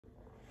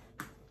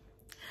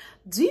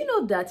Do you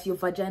know that your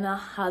vagina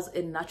has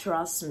a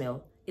natural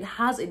smell? It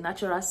has a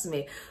natural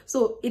smell.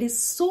 So it is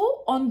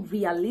so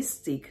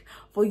unrealistic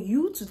for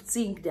you to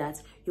think that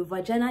your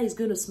vagina is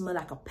going to smell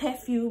like a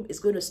perfume, it's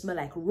going to smell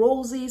like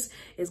roses,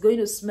 it's going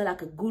to smell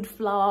like a good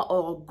flower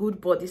or a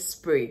good body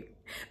spray.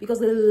 Because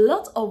a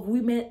lot of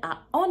women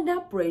are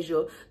under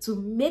pressure to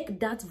make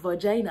that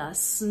vagina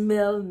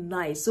smell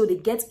nice. So they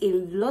get a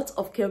lot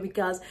of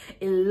chemicals,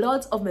 a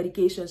lot of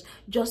medications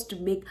just to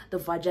make the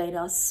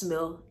vagina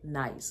smell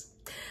nice.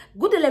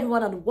 Good day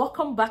everyone, and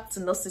welcome back to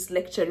Nurses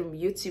Lecture Room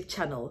YouTube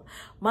channel.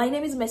 My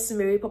name is Mercy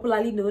Mary,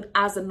 popularly known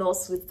as the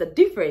Nurse with the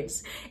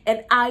Difference,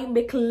 and I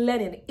make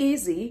learning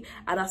easy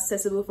and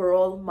accessible for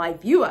all my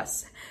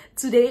viewers.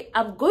 Today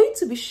I'm going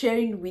to be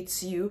sharing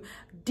with you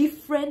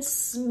different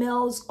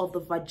smells of the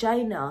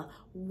vagina,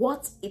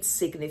 what it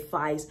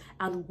signifies,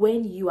 and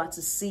when you are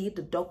to see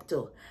the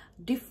doctor.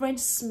 Different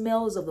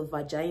smells of the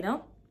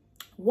vagina,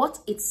 what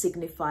it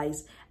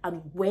signifies,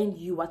 and when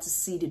you are to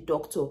see the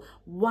doctor,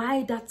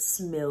 why that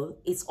smell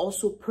is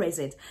also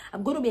present.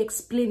 I'm going to be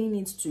explaining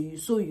it to you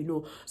so you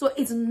know. So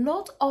it's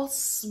not all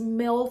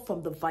smell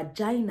from the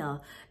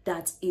vagina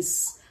that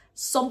is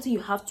something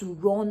you have to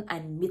run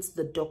and meet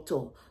the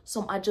doctor.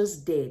 Some are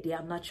just there, they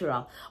are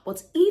natural.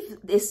 But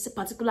if this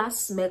particular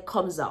smell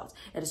comes out,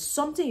 it is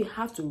something you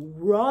have to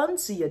run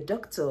to your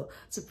doctor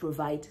to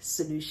provide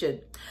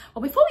solution.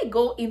 But before we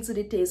go into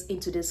details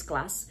into this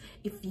class,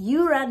 if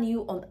you are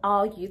new on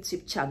our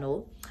YouTube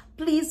channel,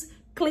 please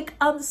click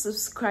on the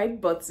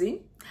subscribe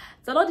button,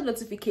 turn on the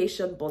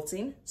notification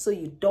button so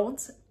you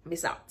don't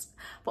miss out.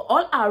 For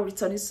all our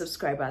returning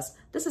subscribers,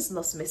 this is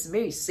Nurse Mercy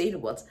Mary saying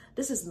what?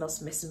 This is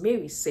Nurse Mercy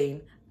Mary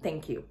saying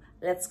thank you.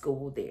 Let's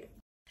go there.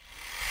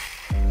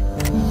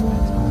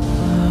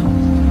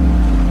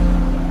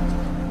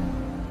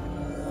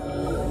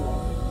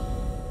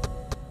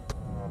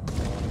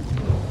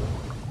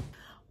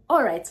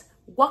 All right,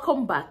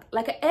 welcome back.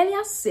 Like I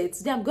earlier said,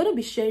 today I'm going to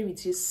be sharing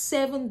with you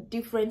 7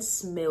 different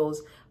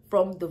smells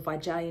from the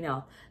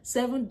vagina.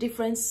 7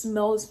 different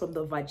smells from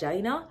the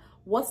vagina,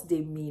 what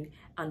they mean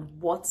and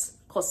what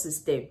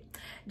causes them.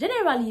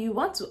 Generally, you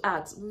want to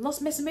ask,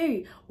 Nurse Mercy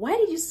Mary, why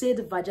did you say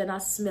the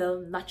vagina smell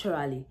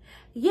naturally?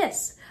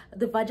 Yes,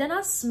 the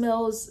vagina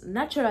smells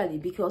naturally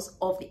because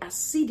of the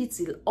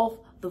acidity of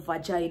the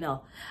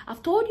vagina.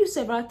 I've told you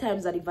several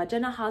times that the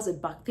vagina has a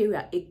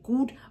bacteria, a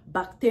good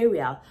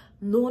bacteria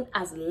known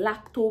as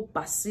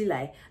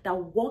lactobacilli, that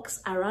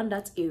walks around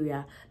that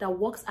area, that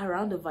walks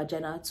around the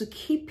vagina to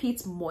keep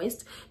it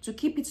moist, to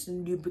keep it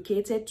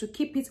lubricated, to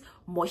keep it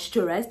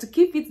moisturized, to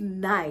keep it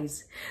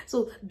nice.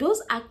 So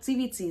those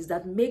activities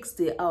that makes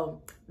the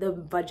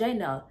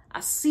vagina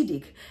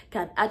acidic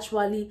can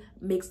actually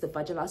makes the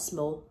vagina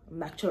smell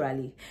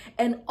naturally.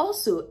 And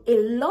also a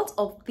lot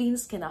of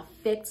things can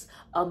affect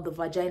the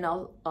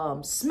vaginal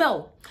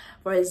smell.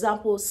 For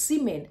example,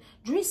 semen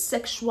during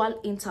sexual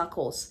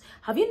intercourse.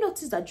 Have you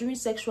noticed that during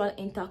sexual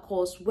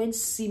intercourse, when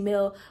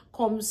semen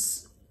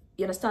comes,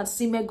 you understand,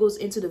 semen goes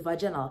into the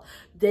vagina,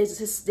 there's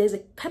a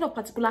kind of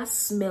particular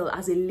smell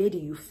as a lady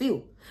you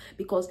feel,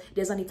 because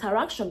there's an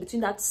interaction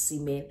between that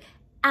semen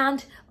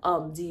and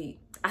the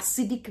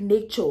acidic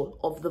nature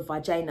of the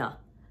vagina.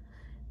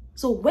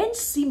 So when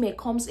semen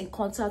comes in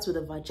contact with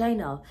the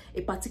vagina,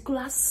 a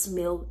particular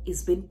smell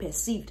is being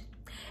perceived.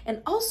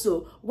 And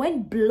also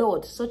when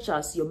blood, such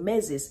as your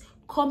menses,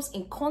 comes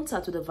in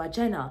contact with the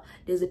vagina,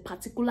 there's a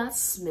particular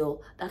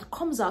smell that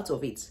comes out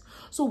of it.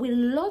 So a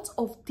lot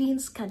of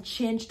things can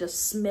change the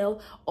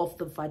smell of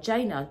the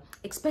vagina,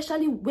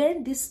 especially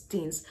when these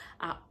things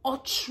are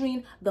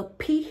altering the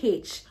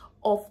pH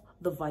of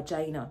the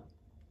vagina.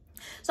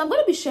 So I'm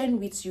going to be sharing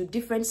with you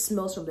different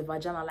smells from the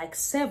vagina, like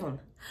 7.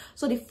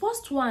 So the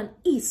first one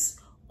is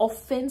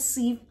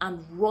offensive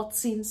and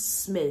rotten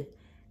smell.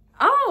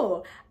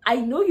 Oh, I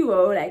know you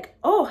are like,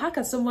 oh, how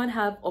can someone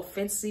have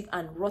offensive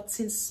and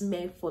rotten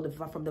smell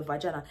from the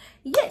vagina?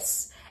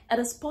 Yes, it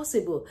is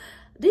possible.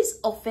 This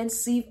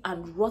offensive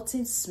and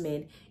rotten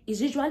smell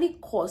is usually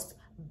caused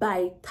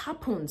by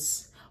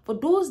tampons. For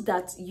those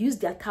that use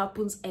their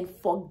tampons and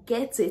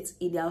forget it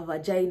in their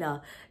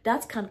vagina,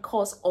 that can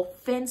cause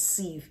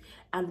offensive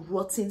and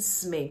rotten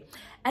smell.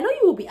 I know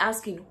you will be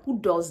asking, who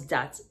does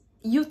that?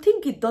 You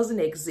think it doesn't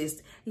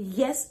exist?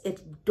 Yes,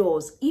 it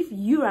does. If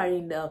you are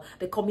in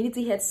the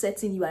community health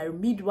setting, you are a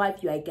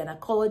midwife, you are a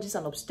gynecologist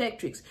and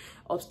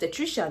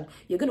obstetrician,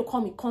 you're going to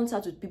come in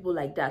contact with people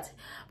like that.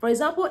 For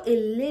example, a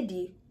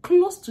lady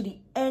close to the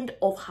end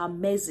of her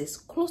menses,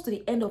 close to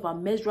the end of her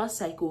menstrual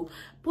cycle,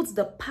 puts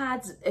the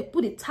pads,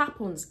 put the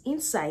tampons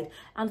inside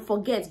and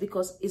forgets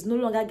because it's no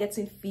longer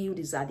getting filled,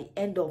 it's at the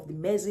end of the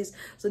menses.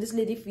 So this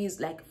lady feels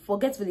like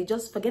forgetfully,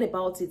 just forget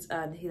about it,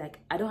 and he like,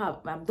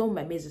 I'm done with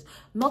my menses,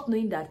 not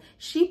knowing that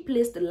she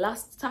placed the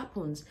last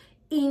tampons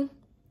in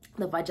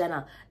the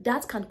vagina.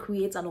 That can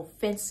create an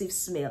offensive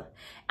smell.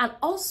 And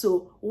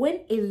also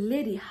when a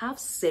lady has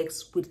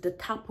sex with the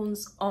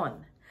tampons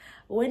on,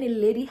 when a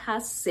lady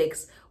has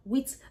sex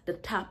with the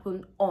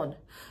tampon on.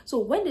 So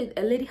when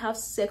a lady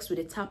has sex with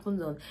the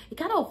tampon on, it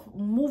kind of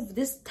move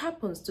these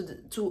tampons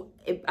to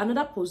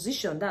another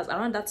position that's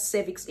around that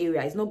cervix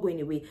area. It's not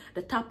going away.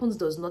 The tampons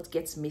does not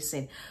get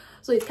missing.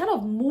 So it kind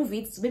of move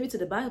it maybe to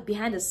the back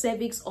behind the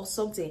cervix or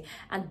something,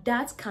 and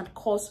that can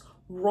cause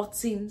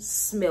rotten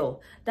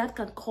smell. That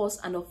can cause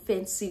an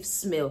offensive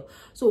smell.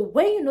 So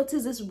when you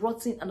notice this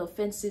rotten and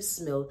offensive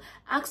smell,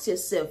 ask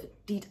yourself,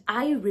 did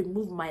I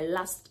remove my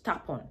last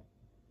tampon?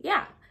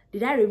 Yeah,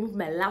 did I remove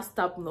my last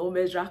tampon or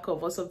menstrual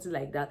cup or something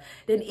like that?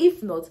 Then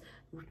if not,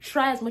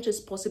 try as much as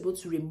possible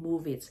to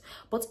remove it.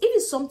 But if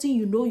it's something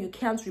you know you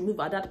can't remove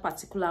at that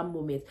particular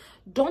moment,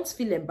 don't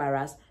feel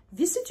embarrassed.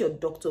 Visit your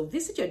doctor,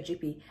 visit your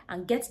GP,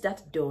 and get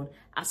that done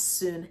as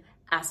soon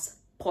as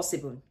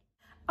possible.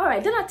 All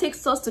right, then that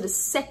takes us to the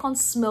second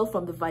smell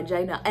from the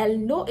vagina. I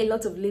know a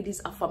lot of ladies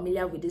are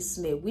familiar with this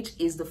smell, which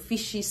is the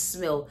fishy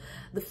smell.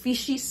 The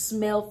fishy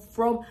smell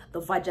from the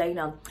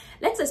vagina.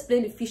 Let's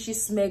explain the fishy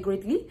smell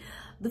greatly.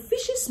 The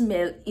fishy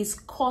smell is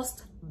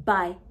caused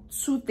by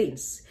two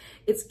things.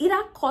 It's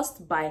either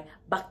caused by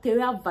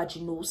bacterial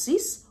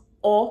vaginosis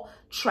or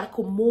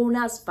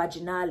Trichomonas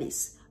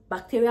vaginalis.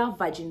 Bacterial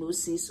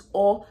vaginosis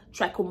or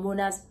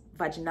Trichomonas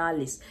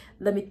vaginalis.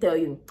 Let me tell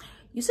you.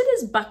 You see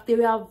this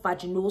bacterial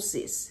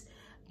vaginosis.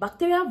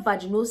 Bacterial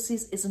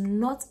vaginosis is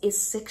not a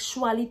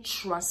sexually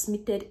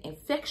transmitted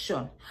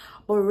infection,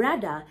 but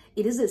rather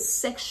it is a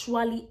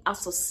sexually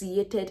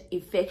associated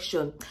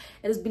infection.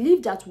 It is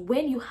believed that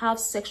when you have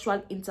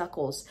sexual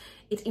intercourse,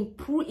 it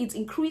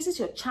increases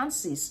your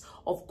chances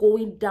of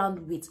going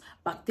down with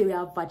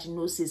bacterial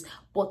vaginosis,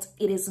 but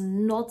it is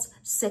not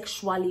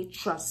sexually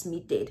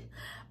transmitted.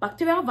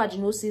 Bacterial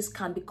vaginosis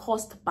can be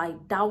caused by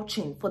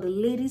douching. For the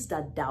ladies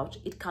that douch,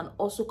 it can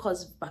also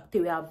cause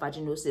bacterial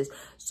vaginosis.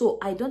 So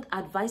I don't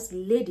advise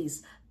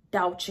ladies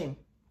douching.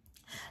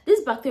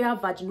 This bacterial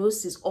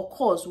vaginosis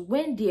occurs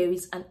when there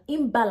is an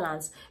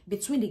imbalance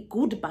between the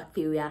good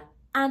bacteria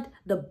and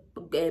the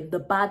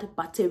bad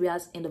bacteria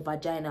in the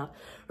vagina.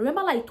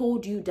 Remember, I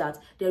told you that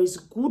there is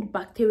good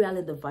bacteria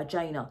in the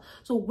vagina.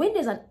 So when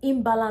there's an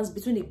imbalance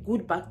between the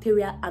good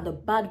bacteria and the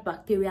bad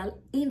bacteria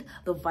in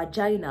the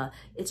vagina,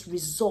 it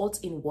results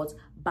in what?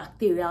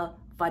 Bacterial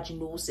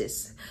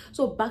vaginosis.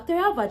 So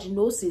bacterial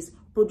vaginosis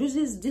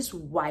produces this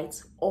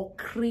white or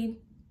cream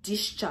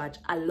discharge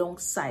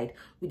alongside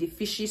with the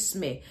fishy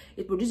smell.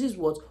 It produces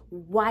what?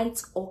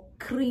 White or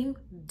cream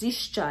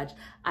discharge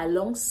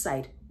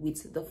alongside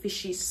with the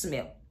fishy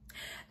smell.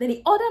 Then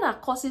the other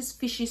that causes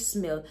fishy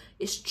smell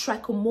is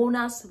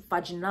Trichomonas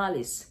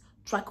vaginalis.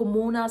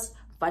 Trichomonas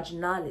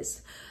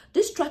vaginalis.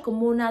 This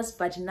Trichomonas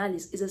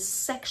vaginalis is a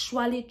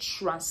sexually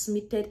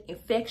transmitted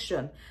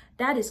infection.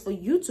 That is, for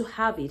you to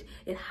have it,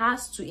 it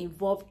has to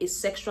involve a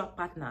sexual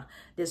partner.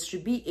 There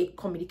should be a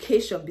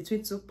communication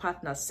between two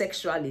partners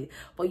sexually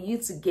for you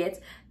to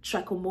get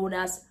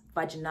Trichomonas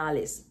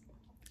vaginalis.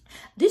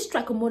 This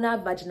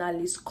Trichomonas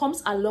vaginalis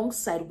comes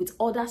alongside with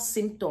other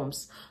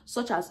symptoms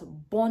such as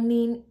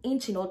burning,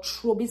 itching, or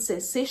throbbing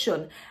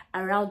sensation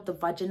around the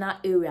vaginal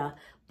area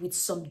with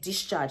some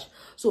discharge.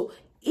 So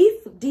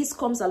if this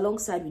comes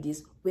alongside with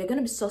this, we're going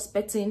to be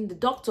suspecting, the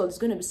doctor is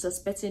going to be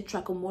suspecting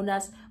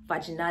Trichomonas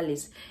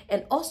vaginalis.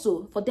 And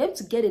also, for them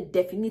to get a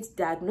definite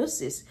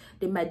diagnosis,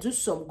 they might do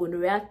some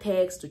gonorrhea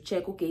tests to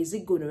check, okay, is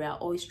it gonorrhea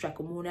or is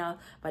Trichomonas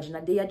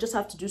vaginalis? They just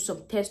have to do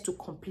some tests to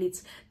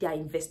complete their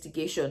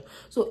investigation.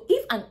 So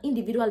if an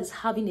individual is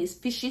having a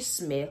fishy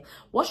smell,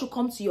 what should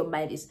come to your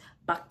mind is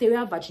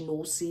bacterial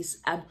vaginosis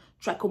and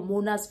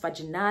Trichomonas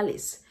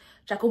vaginalis.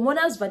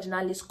 Trichomonas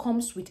vaginalis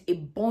comes with a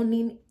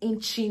burning,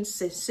 itching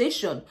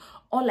sensation,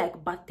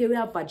 unlike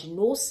bacterial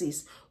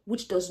vaginosis,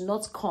 which does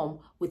not come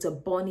with a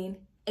burning,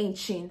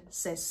 itching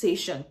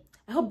sensation.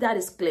 I hope that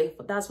is clear.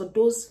 That's for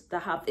those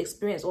that have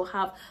experience or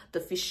have the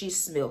fishy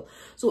smell.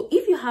 So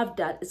if you have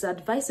that, it's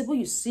advisable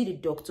you see the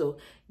doctor,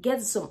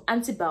 get some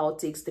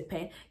antibiotics,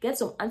 get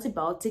some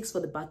antibiotics for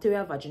the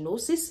bacterial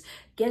vaginosis,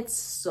 get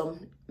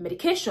some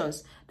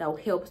medications that will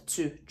help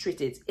to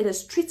treat it. It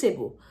is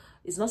treatable.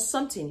 It's not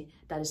something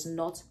that is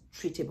not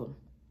treatable.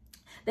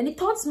 Then the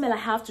third smell I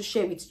have to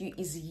share with you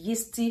is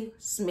yeasty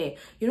smell.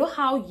 You know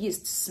how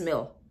yeast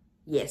smell?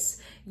 Yes,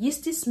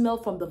 yeasty smell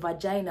from the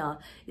vagina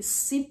is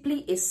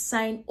simply a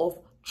sign of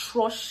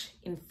thrush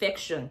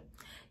infection.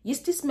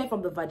 Yeasty smell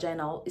from the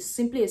vagina is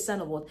simply a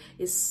sign of what?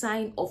 A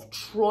sign of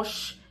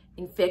thrush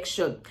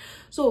infection.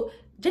 So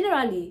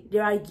generally,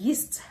 there are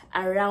yeast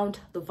around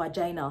the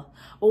vagina,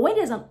 but when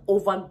there's an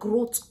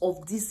overgrowth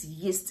of this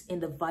yeast in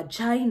the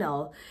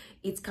vagina,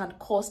 it can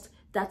cause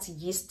that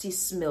yeasty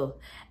smell,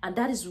 and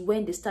that is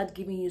when they start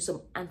giving you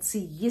some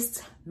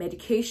anti-yeast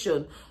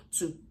medication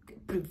to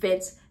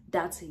prevent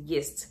that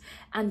yeast.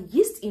 And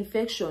yeast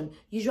infection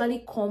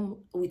usually come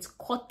with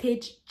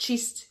cottage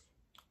cheese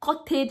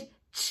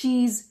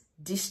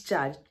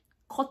discharge.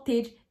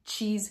 Cottage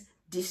cheese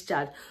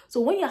discharge.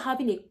 So when you're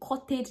having a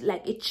cottage,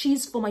 like a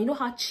cheese former, you know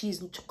how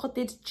cheese,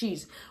 cottage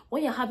cheese,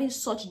 when you're having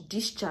such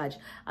discharge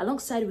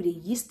alongside with a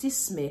yeasty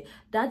smell,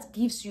 that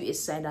gives you a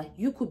sign that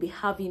you could be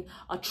having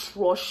a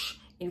thrush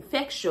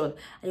infection,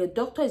 and your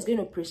doctor is going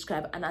to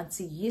prescribe an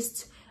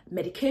anti-yeast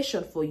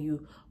medication for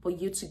you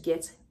to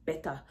get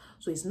better.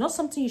 So it's not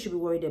something you should be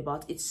worried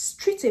about. It's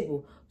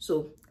treatable.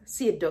 So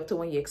see a doctor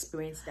when you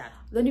experience that.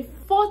 Then the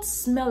fourth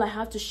smell I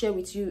have to share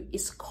with you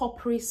is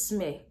coppery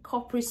smell.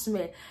 Coppery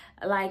smell,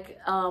 like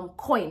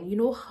coin. You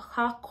know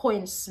how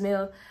coins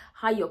smell,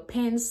 how your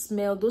pens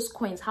smell, those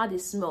coins, how they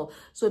smell.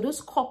 So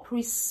those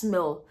coppery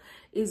smell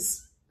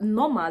is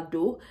normal,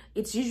 though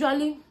it's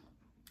usually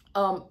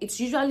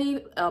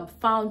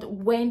found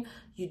when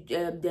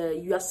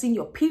you are seeing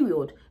your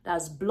period.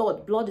 That's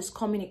blood is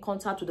coming in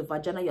contact with the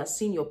vagina. You are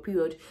seeing your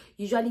period.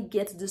 You usually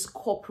get this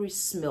coppery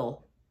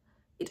smell.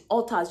 It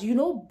alters. You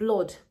know,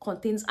 blood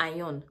contains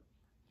iron.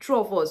 True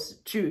of us,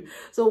 true.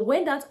 So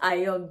when that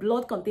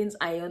blood contains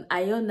iron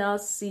now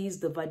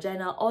sees the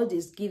vagina. All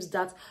this gives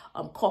that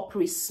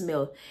coppery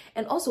smell.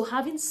 And also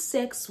having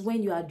sex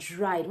when you are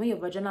dried, when your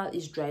vagina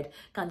is dried,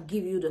 can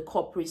give you the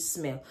coppery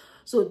smell.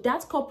 So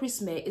that coppery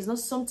smell is not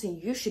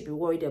something you should be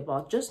worried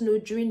about. Just know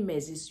during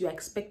menses, you are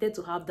expected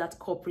to have that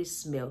coppery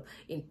smell,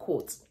 in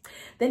quotes.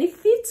 Then the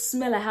fifth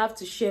smell I have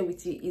to share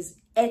with you is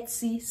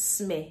earthy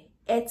smell.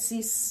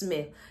 Earthy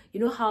smell. You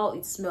know how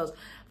it smells.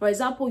 For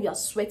example, you are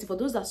sweating. For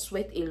those that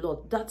sweat a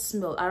lot, that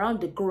smell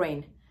around the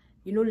groin,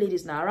 you know,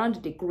 ladies, now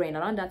around the groin,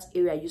 around that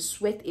area, you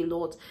sweat a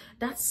lot.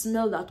 That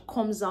smell that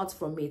comes out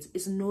from it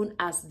is known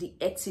as the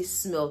earthy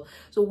smell.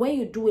 So when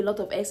you do a lot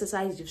of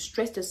exercise, you've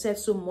stressed yourself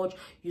so much,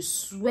 you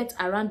sweat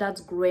around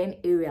that groin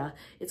area,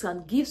 it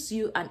can gives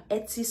you an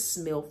earthy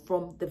smell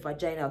from the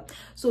vagina.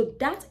 So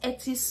that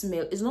earthy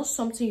smell is not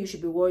something you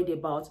should be worried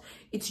about.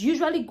 It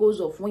usually goes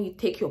off when you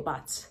take your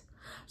bath.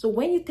 So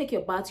when you take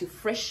your bath, you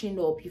freshen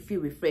up, you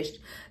feel refreshed.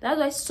 That's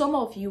why some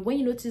of you, when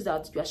you notice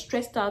that you are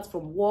stressed out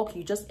from work,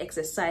 you just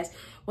exercise,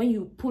 when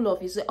you pull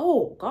off, you say,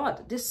 oh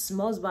God, this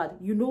smells bad.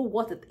 You know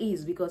what it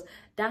is, because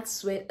that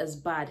sweat is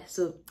bad.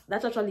 So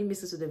that actually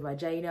mixes with the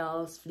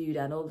vaginal fluid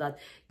and all that,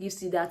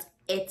 gives you that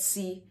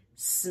earthy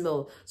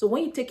smell. So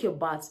when you take your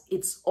bath,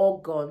 it's all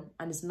gone,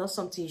 and it's not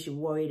something you should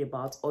worry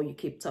about or you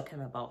keep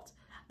talking about.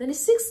 Then the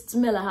sixth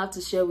smell I have to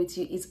share with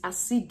you is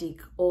acidic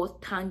or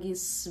tangy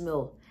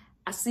smell.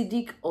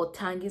 Acidic or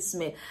tangy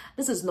smell.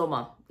 This is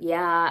normal.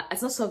 Yeah,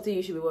 it's not something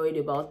you should be worried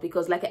about,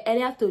 because like I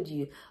earlier told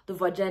you, the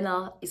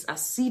vagina is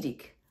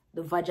acidic.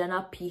 The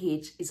vaginal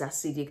pH is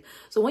acidic.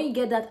 So when you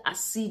get that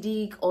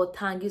acidic or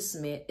tangy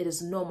smell, it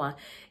is normal.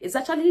 It's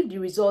actually the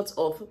result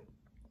of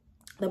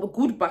the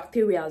good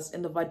bacteria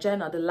in the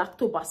vagina, the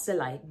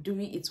lactobacilli,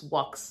 doing its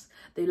works.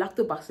 The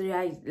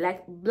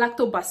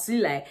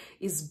lactobacilli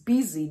is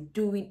busy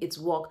doing its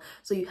work.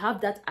 So you have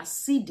that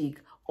acidic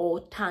or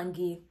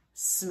tangy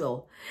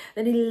smell.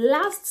 Then the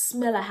last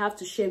smell I have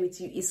to share with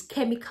you is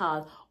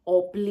chemical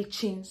or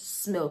bleaching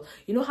smell.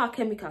 You know how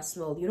chemical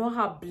smell, you know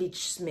how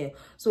bleach smell.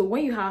 So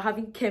when you are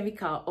having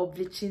chemical or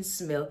bleaching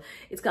smell,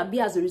 it can be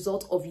as a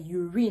result of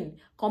urine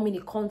coming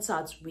in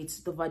contact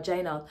with the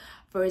vagina.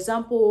 For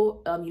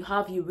example, you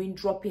have urine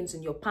droppings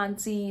in your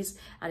panties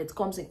and it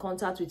comes in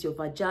contact with your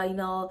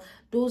vagina.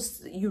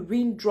 Those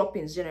urine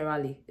droppings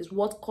generally is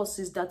what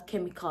causes that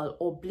chemical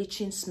or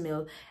bleaching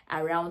smell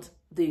around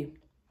the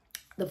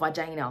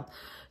vagina.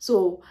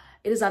 So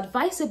it is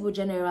advisable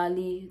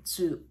generally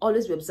to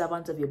always be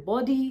observant of your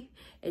body.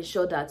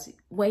 Ensure that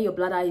when your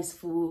bladder is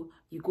full,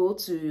 you go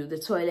to the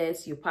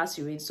toilet, you pass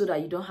urine, so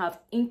that you don't have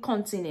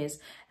incontinence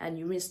and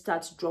urine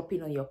starts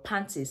dropping on your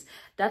panties.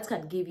 That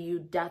can give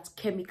you that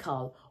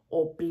chemical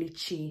or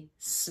bleachy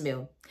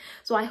smell.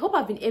 So I hope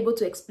I've been able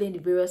to explain the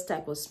various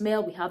types of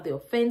smell. We have the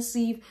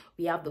offensive,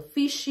 we have the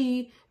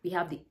fishy, we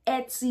have the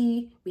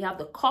earthy, we have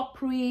the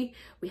coppery,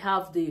 we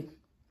have the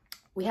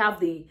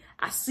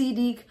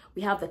acidic,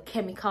 we have the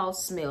chemical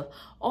smell.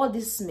 All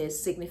these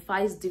smells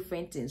signifies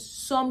different things.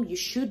 Some you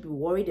should be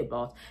worried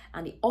about,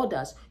 and the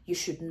others you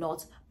should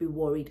not be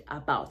worried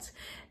about.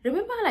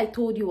 Remember, I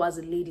told you as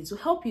a lady, to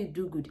help you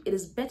do good, it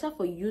is better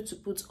for you to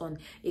put on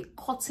a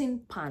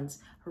cotton pant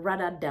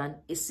rather than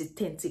a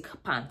synthetic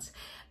pant,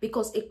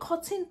 because a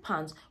cotton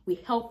pant will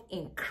help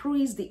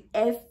increase the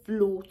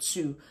airflow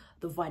to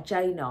the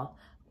vagina,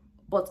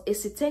 but a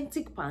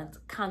synthetic pant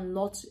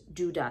cannot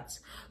do that.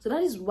 So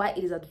that is why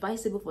it is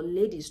advisable for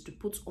ladies to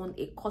put on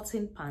a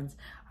cotton pant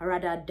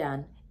rather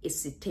than a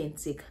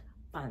synthetic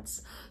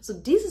pants. So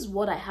this is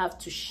what I have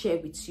to share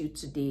with you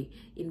today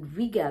in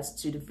regards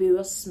to the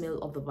various smell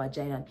of the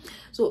vagina.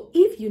 So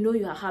if you know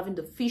you are having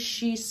the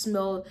fishy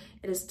smell,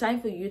 it is time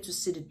for you to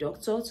see the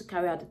doctor to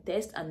carry out the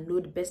test and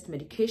know the best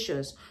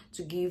medications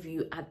to give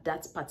you at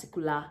that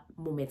particular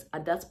moment,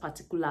 at that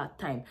particular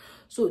time.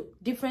 So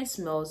different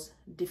smells,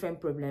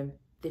 different problem,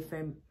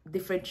 different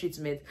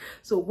treatment.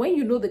 So when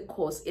you know the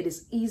cause, it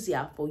is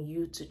easier for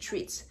you to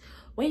treat.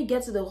 When you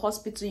get to the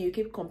hospital, you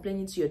keep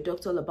complaining to your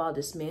doctor about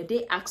the smell.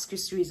 They ask you a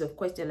series of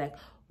questions like,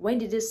 when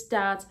did it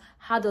start?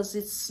 How does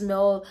it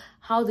smell?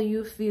 How do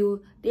you feel?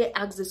 They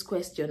ask this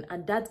question,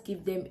 and that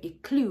gives them a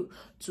clue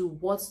to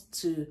what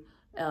to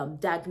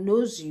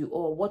diagnose you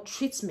or what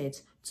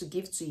treatment to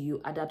give to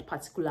you at that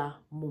particular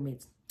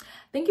moment.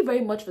 Thank you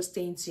very much for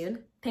staying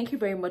tuned. Thank you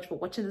very much for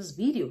watching this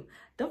video.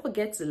 Don't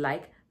forget to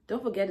like,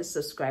 Don't forget to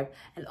subscribe,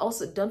 and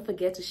also don't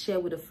forget to share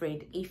with a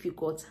friend if you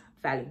got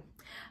value.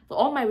 For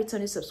all my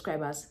returning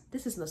subscribers,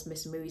 this is Nurse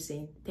Miss Mary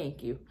saying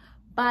thank you.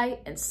 Bye,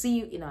 and see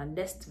you in our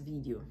next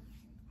video.